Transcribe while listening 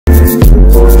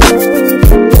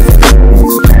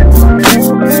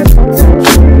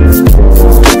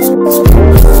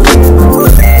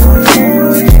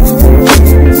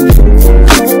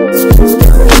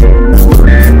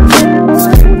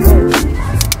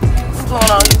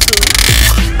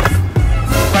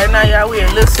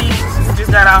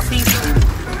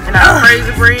And our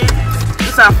crazy bread. This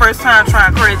is our first time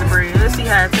trying crazy bread. Let's see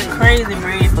how it tastes. Crazy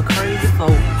bread for crazy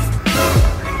folk.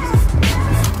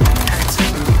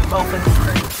 Both of them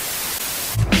crazy.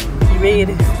 You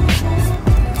ready?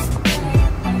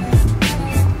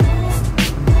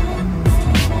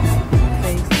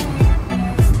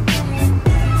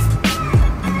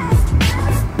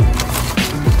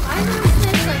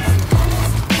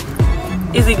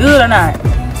 Is it good or not?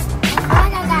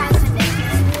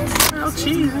 No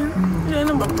cheese in it. Yeah,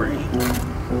 no bread.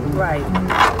 Right.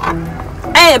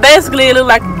 And basically it look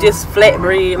like just flat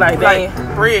bread like that.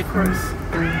 Like bread crust.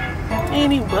 You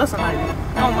ain't even busting like that.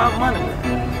 I don't want my money back.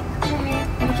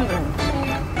 What you doing?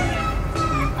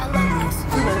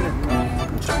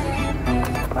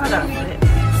 I got flat.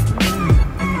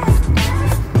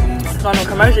 So on the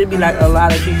commercial it be like a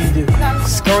lot of cheese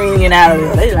just screaming out of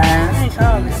there. They lying. I ain't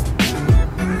called it.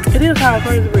 It is called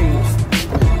crazy bread.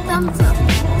 Thumbs up.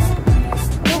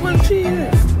 What cheese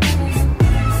is?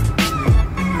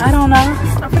 I don't know.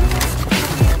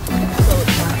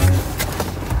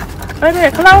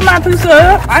 Baby, close my piece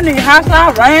up. I need hot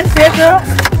sauce, ranch, ketchup.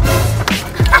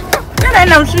 There ain't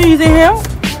no cheese in here.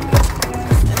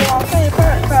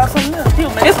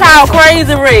 It's called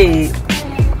crazy bread.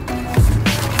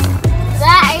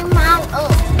 That ain't mine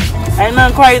up. Ain't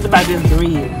nothing crazy about this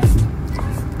bread.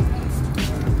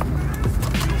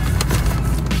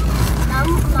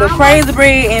 The crazy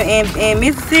bread in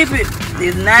Mississippi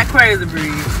is not crazy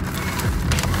bread.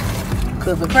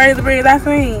 Cause the crazy bread I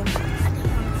seen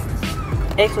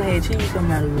actually had cheese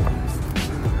coming out of it.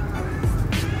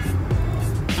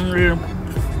 Yeah.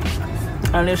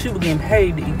 Unless she was getting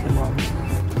paid to eat them all.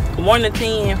 1 to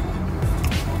 10.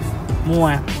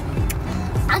 1.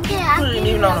 I ain't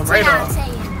even on the radar.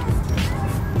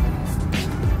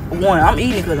 1. I'm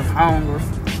eating because I'm hungry.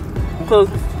 Cause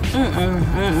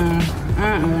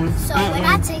So when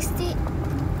I tasted it,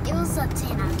 it was a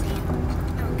 10 out of 10.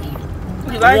 Okay.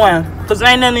 You like 1. Cause there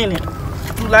ain't nothing in it.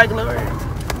 You like Lord?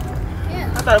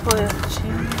 Yeah. I thought I put it cheese.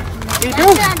 You Can do.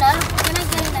 I get another? Can I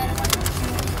get another one?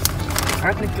 I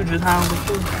think you're just hungry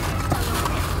too.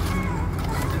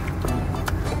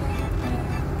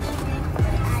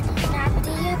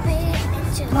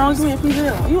 No, give me a piece of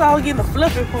that. You always getting the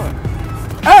fluffy part.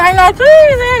 Oh, ain't no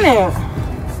cheese in it.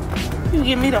 You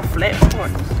give me the flat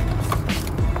part.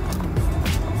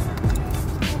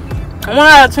 1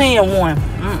 out of 10, 1.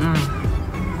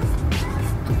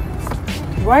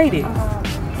 Rate it.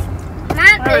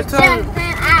 Mine already is told you.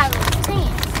 10 out of 10.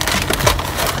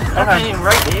 I can't even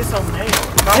rate it. It's so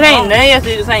nasty. It ain't nasty,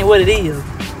 it just ain't what it is.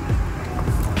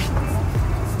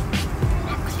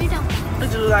 Actually, don't.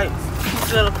 It's just like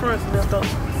piece of the crust left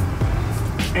over.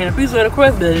 And a piece of the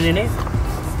crust better than that.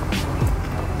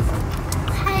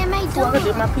 Hey, I made Ooh, I could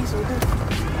do donuts. my piece with this.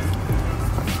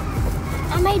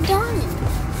 I made donuts.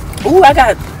 Ooh, I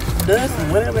got dust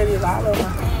and whatever it is all over.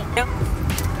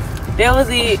 That was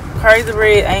it. Crazy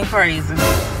bread ain't crazy. It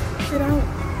don't.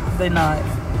 They not.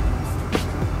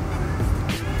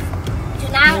 Do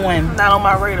not. 1. Not on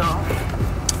my radar.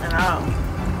 And all.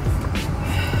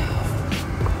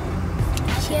 I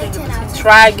get a 10 out of 10.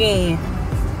 Try again.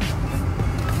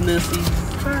 Lucy.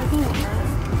 Try again,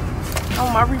 man.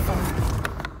 On my refund.